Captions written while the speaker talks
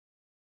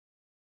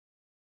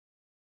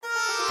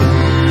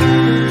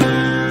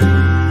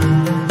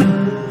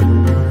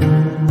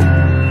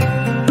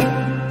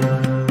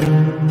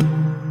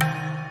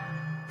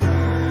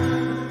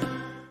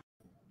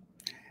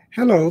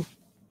Hello.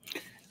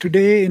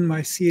 Today in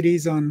my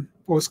series on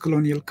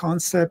post-colonial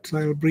concepts,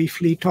 I'll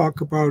briefly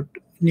talk about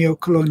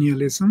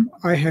neo-colonialism.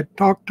 I had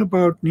talked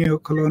about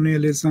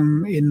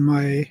neo-colonialism in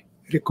my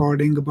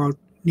recording about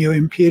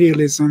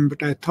neo-imperialism,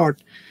 but I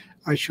thought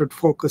I should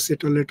focus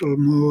it a little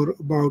more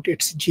about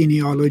its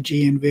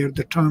genealogy and where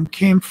the term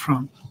came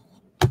from.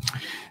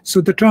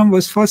 So the term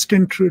was first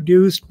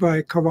introduced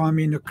by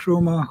Kwame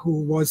Nkrumah,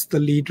 who was the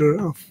leader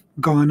of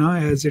Ghana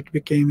as it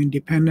became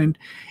independent,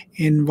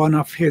 in one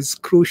of his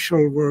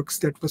crucial works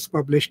that was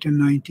published in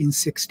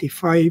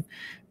 1965,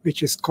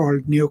 which is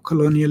called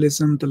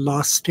Neo-Colonialism, the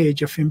Last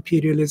Stage of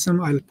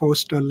Imperialism. I'll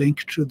post a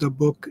link to the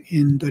book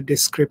in the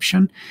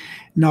description.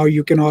 Now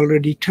you can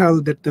already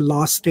tell that the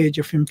last stage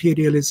of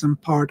imperialism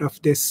part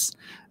of this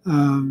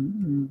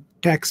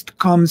text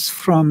comes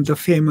from the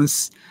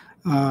famous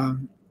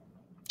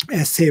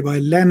essay by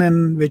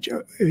Lenin, which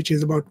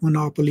is about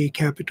monopoly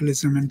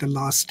capitalism and the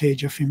last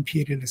stage of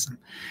imperialism.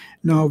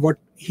 Now, what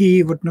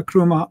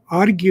Nkrumah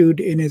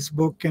argued in his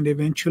book and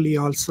eventually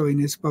also in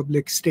his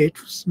public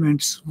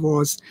statements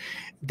was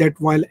that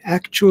while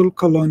actual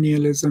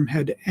colonialism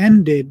had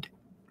ended,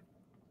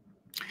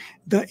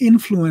 the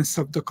influence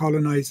of the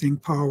colonizing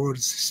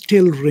powers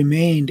still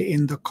remained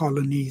in the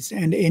colonies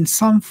and in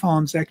some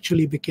forms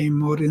actually became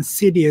more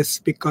insidious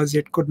because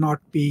it could not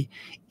be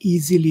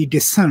easily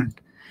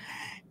discerned.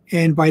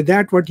 And by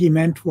that, what he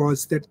meant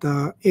was that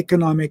the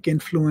economic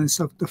influence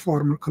of the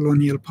former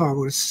colonial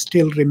powers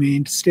still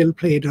remained, still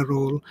played a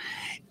role,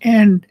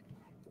 and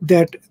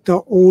that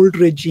the old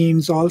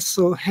regimes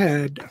also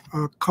had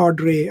a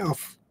cadre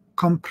of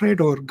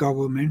comprador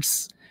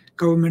governments,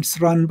 governments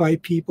run by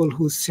people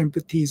whose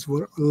sympathies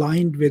were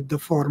aligned with the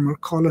former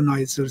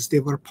colonizers.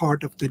 They were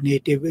part of the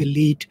native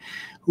elite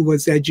who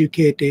was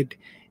educated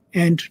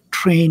and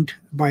trained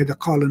by the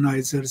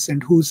colonizers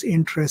and whose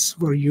interests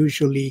were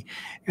usually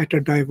at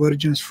a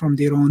divergence from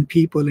their own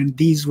people. And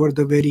these were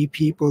the very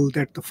people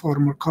that the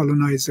former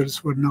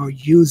colonizers were now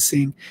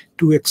using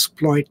to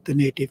exploit the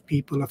native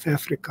people of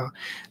Africa.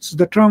 So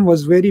the term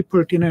was very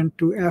pertinent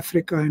to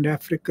Africa and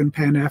African,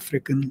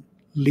 Pan-African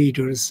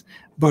leaders,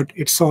 but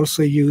it's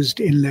also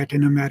used in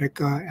Latin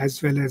America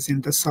as well as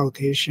in the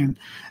South Asian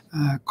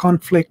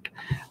conflict.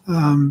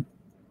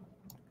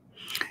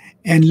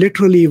 And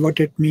literally what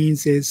it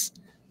means is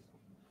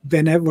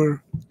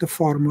whenever the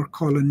former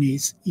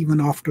colonies,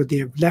 even after they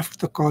have left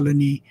the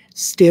colony,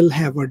 still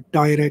have a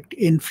direct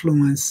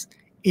influence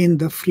in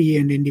the free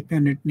and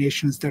independent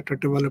nations that are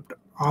developed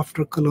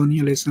after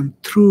colonialism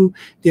through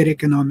their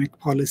economic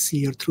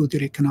policy or through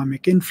their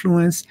economic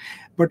influence,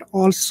 but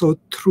also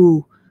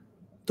through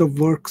the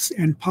works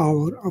and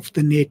power of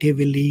the native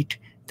elite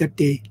that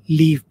they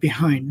leave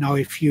behind. Now,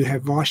 if you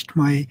have watched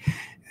my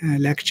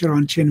lecture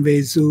on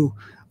Chinwezu,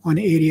 on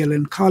Ariel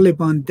and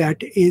Caliban,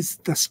 that is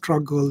the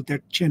struggle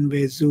that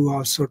Chinwezu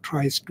also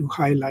tries to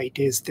highlight,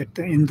 is that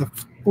in the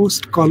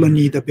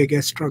post-colony, the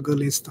biggest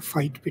struggle is the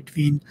fight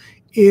between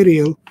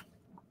Ariel,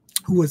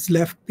 who was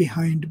left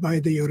behind by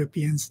the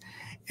Europeans,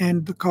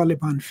 and the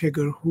Caliban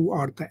figure, who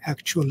are the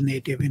actual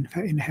native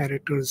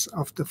inheritors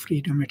of the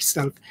freedom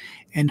itself,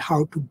 and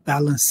how to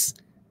balance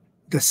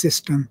the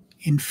system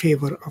in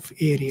favor of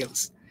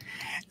Ariel's.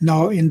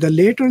 Now, in the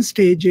later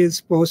stages,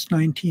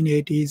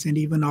 post-1980s, and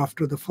even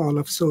after the fall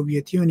of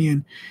Soviet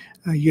Union,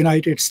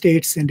 United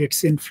States and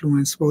its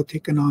influence, both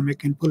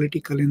economic and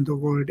political in the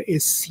world,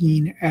 is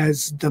seen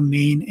as the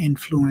main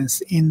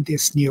influence in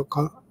this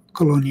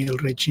neo-colonial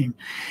regime.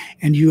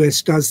 And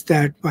US does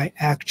that by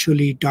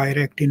actually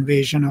direct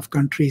invasion of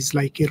countries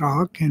like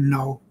Iraq and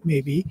now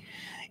maybe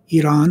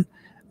Iran,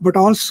 but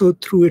also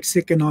through its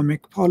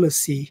economic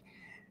policy,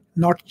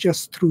 not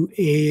just through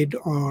aid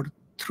or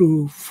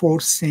through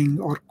forcing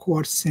or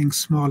coercing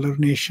smaller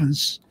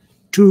nations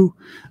to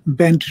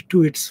bend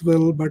to its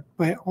will, but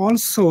by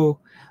also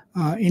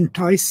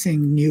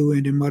enticing new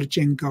and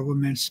emerging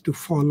governments to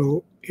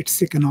follow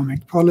its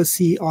economic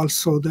policy,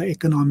 also the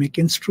economic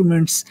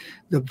instruments,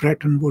 the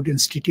Bretton Woods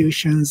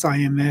institutions,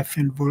 IMF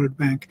and World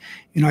Bank.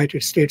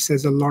 United States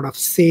has a lot of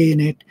say in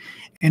it.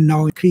 And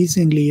now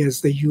increasingly,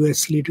 as the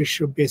US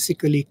leadership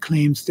basically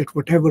claims that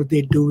whatever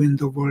they do in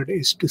the world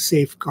is to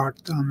safeguard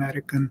the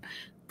American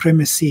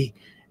primacy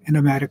and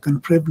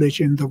American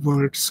privilege in the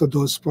world. So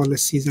those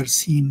policies are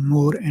seen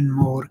more and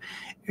more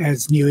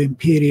as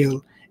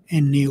neo-imperial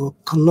and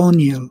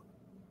neo-colonial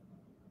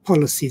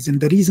policies. And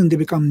the reason they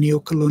become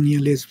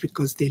neo-colonial is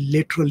because they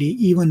literally,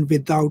 even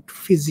without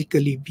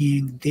physically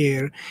being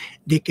there,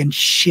 they can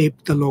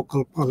shape the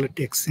local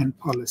politics and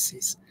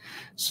policies.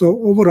 So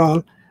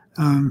overall,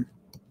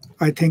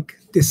 I think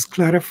this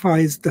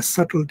clarifies the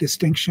subtle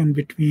distinction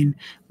between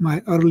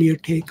my earlier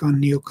take on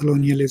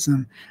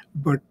neo-colonialism,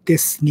 but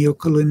this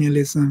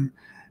neo-colonialism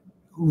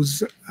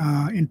whose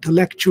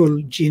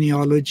intellectual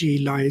genealogy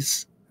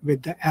lies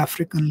with the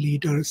African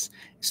leaders,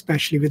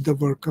 especially with the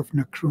work of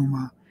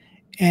Nkrumah,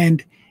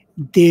 and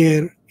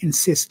their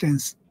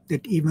insistence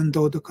that even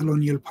though the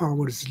colonial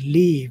powers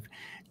leave,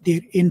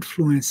 their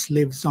influence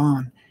lives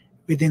on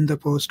within the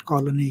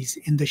post-colonies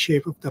in the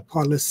shape of the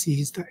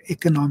policies, the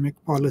economic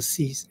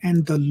policies,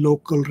 and the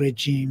local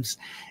regimes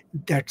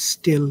that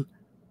still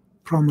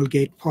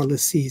promulgate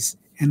policies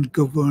and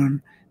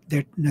govern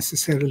that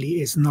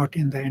necessarily is not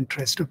in the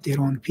interest of their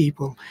own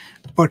people,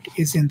 but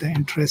is in the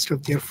interest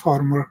of their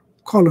former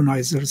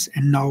colonizers,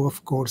 and now,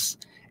 of course,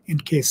 in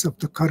case of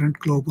the current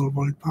global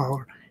world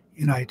power,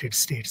 United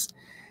States.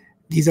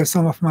 These are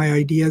some of my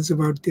ideas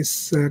about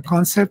this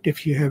concept.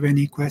 If you have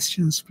any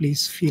questions,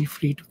 please feel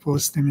free to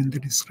post them in the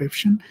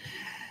description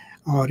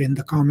or in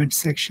the comment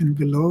section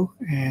below.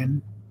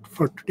 And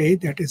for today,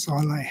 that is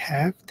all I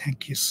have.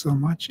 Thank you so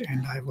much,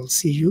 and I will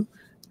see you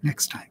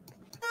next time.